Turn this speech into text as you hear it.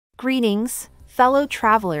Greetings, fellow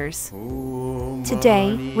travelers.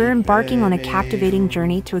 Today, we're embarking on a captivating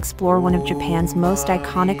journey to explore one of Japan's most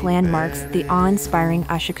iconic landmarks, the awe-inspiring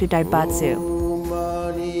Ushiku Daibutsu.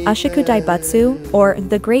 Ushiku Daibutsu, or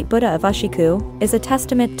the Great Buddha of Ushiku, is a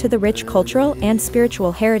testament to the rich cultural and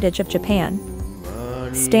spiritual heritage of Japan.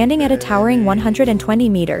 Standing at a towering 120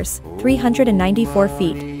 meters, 394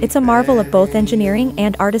 feet, it's a marvel of both engineering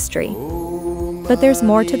and artistry. But there's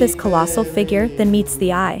more to this colossal figure than meets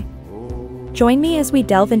the eye. Join me as we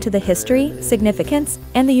delve into the history, significance,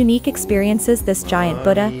 and the unique experiences this giant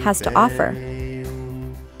Buddha has to offer.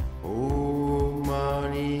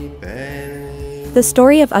 The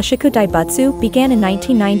story of Ushiku Daibutsu began in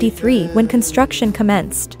 1993 when construction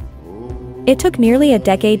commenced. It took nearly a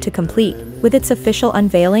decade to complete, with its official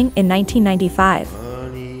unveiling in 1995.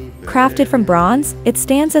 Crafted from bronze, it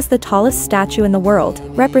stands as the tallest statue in the world,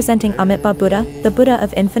 representing Amitabha Buddha, the Buddha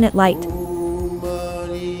of infinite light.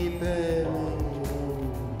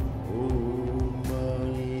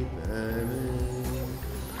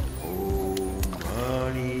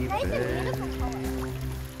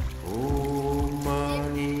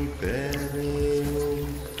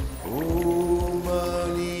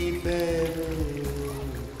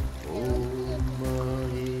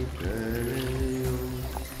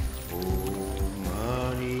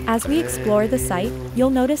 As we explore the site, you'll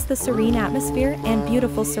notice the serene atmosphere and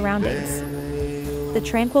beautiful surroundings. The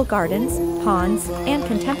tranquil gardens, ponds, and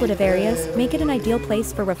contemplative areas make it an ideal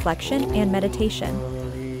place for reflection and meditation.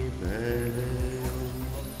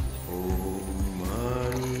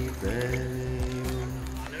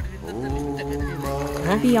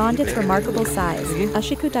 Beyond its remarkable size,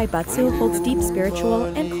 Ushiku Daibutsu holds deep spiritual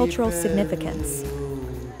and cultural significance.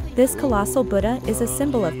 This colossal Buddha is a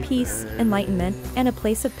symbol of peace, enlightenment, and a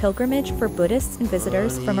place of pilgrimage for Buddhists and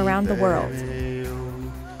visitors from around the world.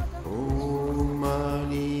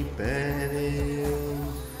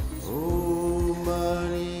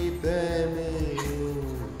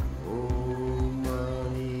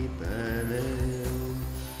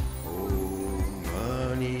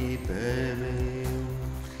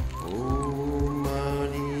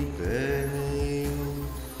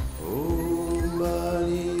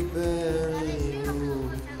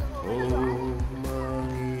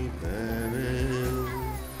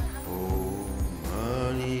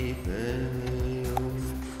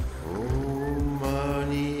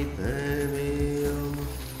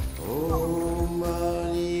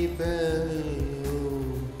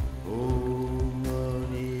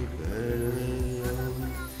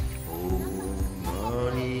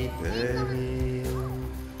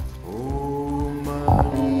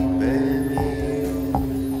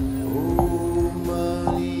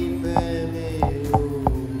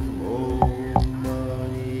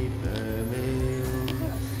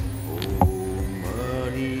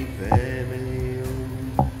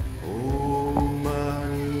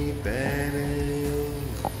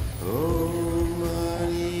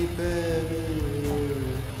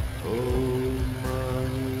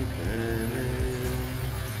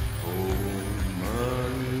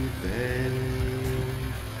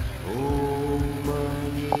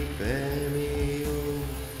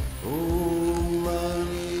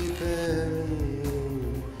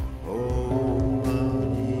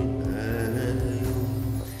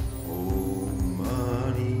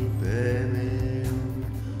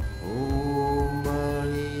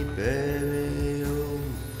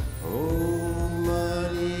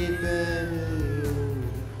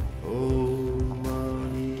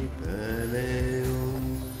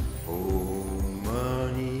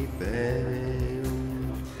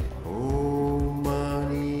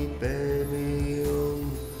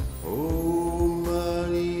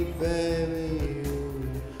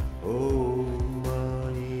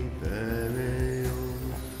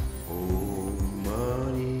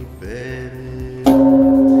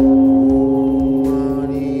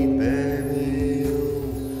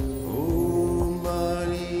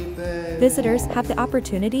 Visitors have the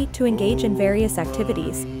opportunity to engage in various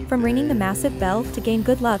activities, from ringing the massive bell to gain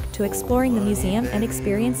good luck to exploring the museum and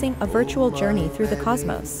experiencing a virtual journey through the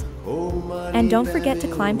cosmos. And don't forget to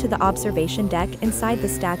climb to the observation deck inside the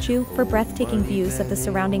statue for breathtaking views of the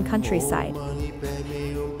surrounding countryside.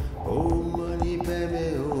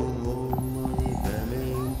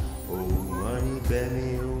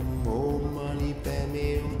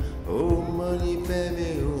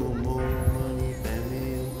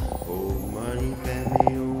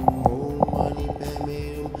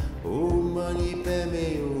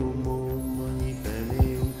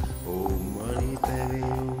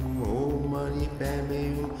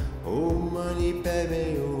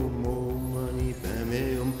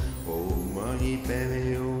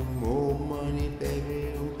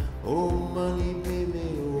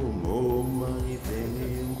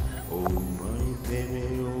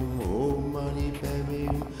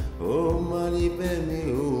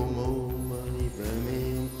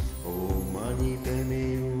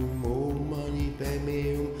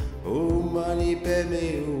 Mani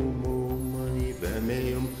Padme Hum, Om Mani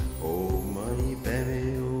Padme Hum.